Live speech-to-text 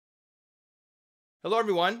Hello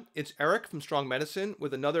everyone, it's Eric from Strong Medicine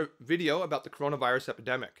with another video about the coronavirus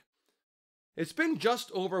epidemic. It's been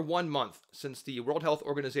just over 1 month since the World Health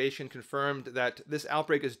Organization confirmed that this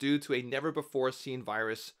outbreak is due to a never-before-seen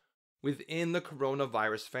virus within the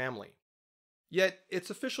coronavirus family. Yet,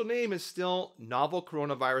 its official name is still Novel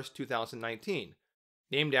Coronavirus 2019,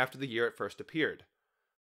 named after the year it first appeared.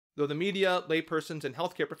 Though the media, laypersons, and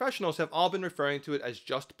healthcare professionals have all been referring to it as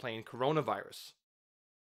just plain coronavirus.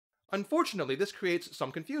 Unfortunately, this creates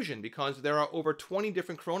some confusion because there are over 20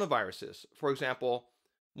 different coronaviruses. For example,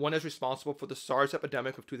 one is responsible for the SARS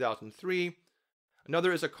epidemic of 2003,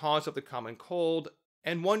 another is a cause of the common cold,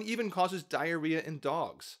 and one even causes diarrhea in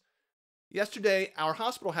dogs. Yesterday, our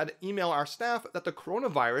hospital had to email our staff that the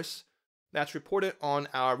coronavirus that's reported on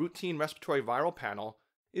our routine respiratory viral panel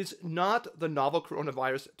is not the novel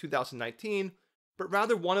coronavirus 2019, but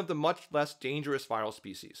rather one of the much less dangerous viral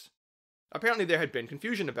species. Apparently there had been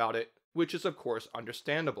confusion about it, which is of course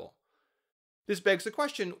understandable. This begs the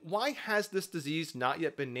question, why has this disease not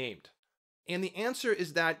yet been named? And the answer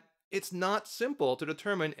is that it's not simple to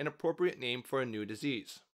determine an appropriate name for a new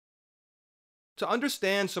disease. To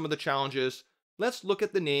understand some of the challenges, let's look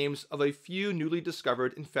at the names of a few newly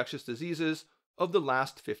discovered infectious diseases of the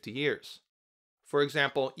last 50 years. For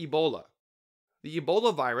example, Ebola. The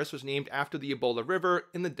Ebola virus was named after the Ebola River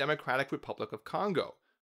in the Democratic Republic of Congo,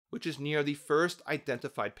 which is near the first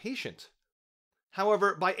identified patient.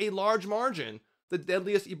 However, by a large margin, the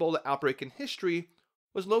deadliest Ebola outbreak in history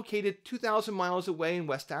was located 2,000 miles away in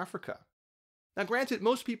West Africa. Now granted,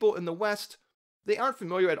 most people in the West, they aren't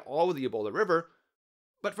familiar at all with the Ebola River,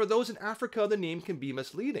 but for those in Africa, the name can be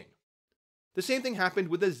misleading. The same thing happened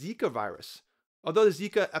with the Zika virus. Although the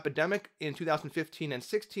Zika epidemic in 2015 and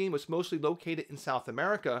 16 was mostly located in South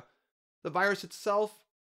America, the virus itself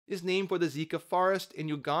is named for the Zika forest in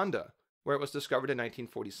Uganda, where it was discovered in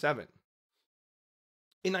 1947.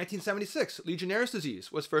 In 1976, Legionnaire's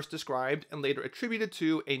disease was first described and later attributed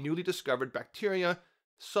to a newly discovered bacteria,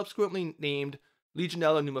 subsequently named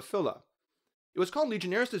Legionella pneumophila. It was called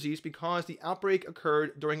Legionnaire's disease because the outbreak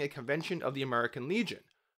occurred during a convention of the American Legion,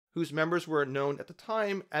 whose members were known at the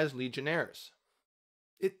time as Legionnaires.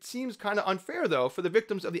 It seems kind of unfair, though, for the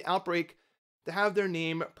victims of the outbreak to have their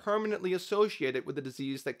name permanently associated with the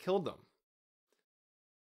disease that killed them.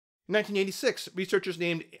 In 1986, researchers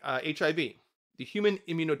named HIV. The human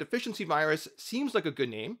immunodeficiency virus seems like a good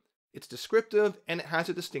name, it's descriptive, and it has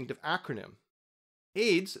a distinctive acronym.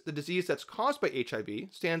 AIDS, the disease that's caused by HIV,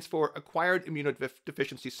 stands for Acquired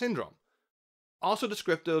Immunodeficiency Syndrome, also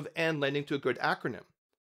descriptive and lending to a good acronym.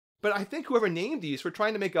 But I think whoever named these were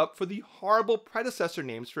trying to make up for the horrible predecessor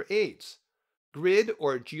names for AIDS. GRID,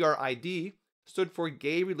 or GRID, stood for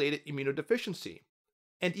gay-related immunodeficiency.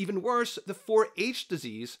 And even worse, the 4-H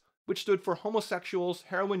disease, which stood for homosexuals,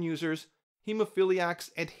 heroin users,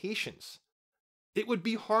 hemophiliacs, and Haitians. It would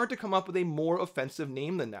be hard to come up with a more offensive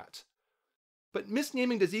name than that. But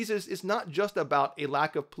misnaming diseases is not just about a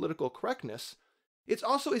lack of political correctness, it's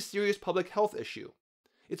also a serious public health issue.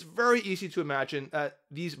 It's very easy to imagine that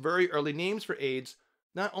these very early names for AIDS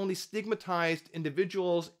not only stigmatized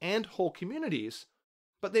individuals and whole communities,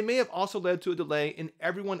 but they may have also led to a delay in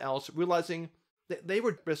everyone else realizing that they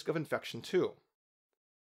were at risk of infection too.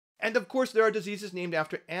 And of course, there are diseases named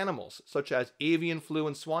after animals, such as avian flu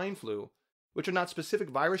and swine flu, which are not specific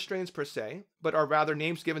virus strains per se, but are rather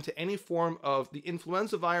names given to any form of the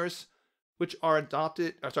influenza virus, which are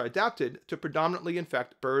adapted to predominantly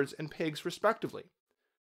infect birds and pigs, respectively.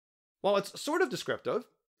 While it's sort of descriptive,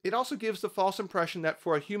 it also gives the false impression that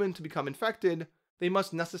for a human to become infected, they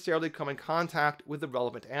must necessarily come in contact with the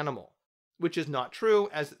relevant animal, which is not true,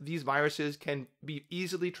 as these viruses can be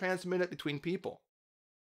easily transmitted between people.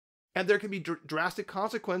 And there can be drastic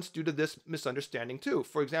consequence due to this misunderstanding too.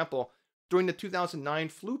 For example, during the 2009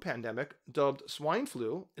 flu pandemic, dubbed swine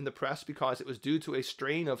flu in the press because it was due to a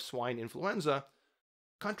strain of swine influenza,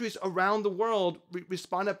 countries around the world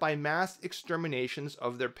responded by mass exterminations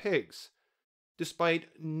of their pigs, despite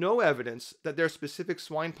no evidence that their specific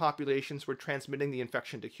swine populations were transmitting the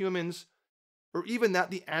infection to humans, or even that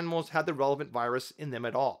the animals had the relevant virus in them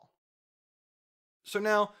at all. So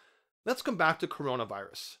now, let's come back to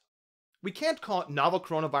coronavirus. We can't call it Novel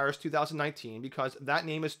Coronavirus 2019 because that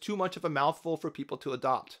name is too much of a mouthful for people to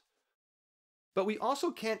adopt. But we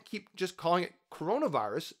also can't keep just calling it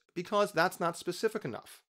coronavirus because that's not specific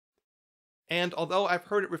enough. And although I've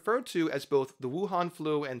heard it referred to as both the Wuhan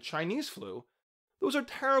flu and Chinese flu, those are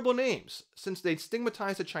terrible names, since they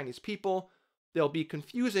stigmatize the Chinese people, they'll be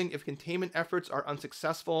confusing if containment efforts are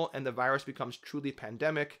unsuccessful and the virus becomes truly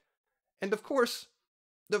pandemic, and of course,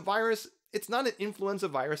 the virus, it's not an influenza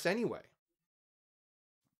virus anyway.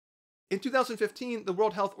 In 2015, the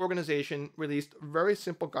World Health Organization released very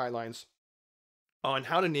simple guidelines on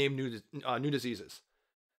how to name new diseases.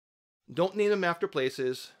 Don't name them after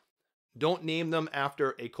places. Don't name them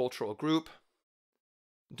after a cultural group.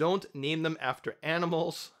 Don't name them after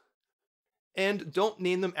animals. And don't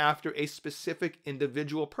name them after a specific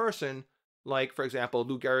individual person, like, for example,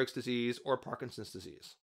 Lou Gehrig's disease or Parkinson's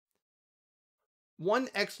disease. One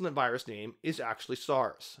excellent virus name is actually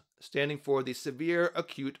SARS, standing for the Severe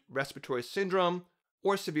Acute Respiratory Syndrome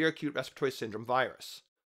or Severe Acute Respiratory Syndrome virus.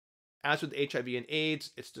 As with HIV and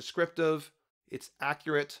AIDS, it's descriptive, it's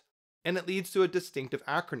accurate, and it leads to a distinctive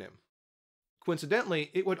acronym.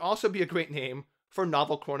 Coincidentally, it would also be a great name for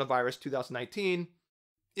novel coronavirus 2019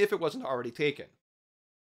 if it wasn't already taken.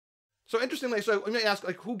 So interestingly, so let me ask,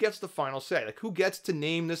 who gets the final say? Who gets to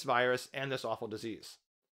name this virus and this awful disease?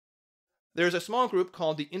 There's a small group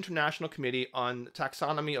called the International Committee on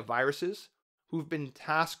Taxonomy of Viruses who've been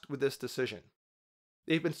tasked with this decision.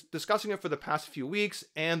 They've been discussing it for the past few weeks,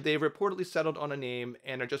 and they've reportedly settled on a name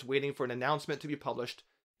and are just waiting for an announcement to be published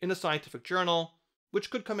in a scientific journal, which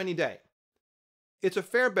could come any day. It's a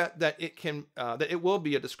fair bet that it will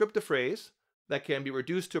be a descriptive phrase that can be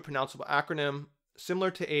reduced to a pronounceable acronym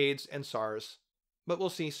similar to AIDS and SARS, but we'll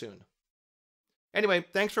see soon. Anyway,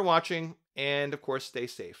 thanks for watching, and of course, stay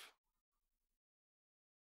safe.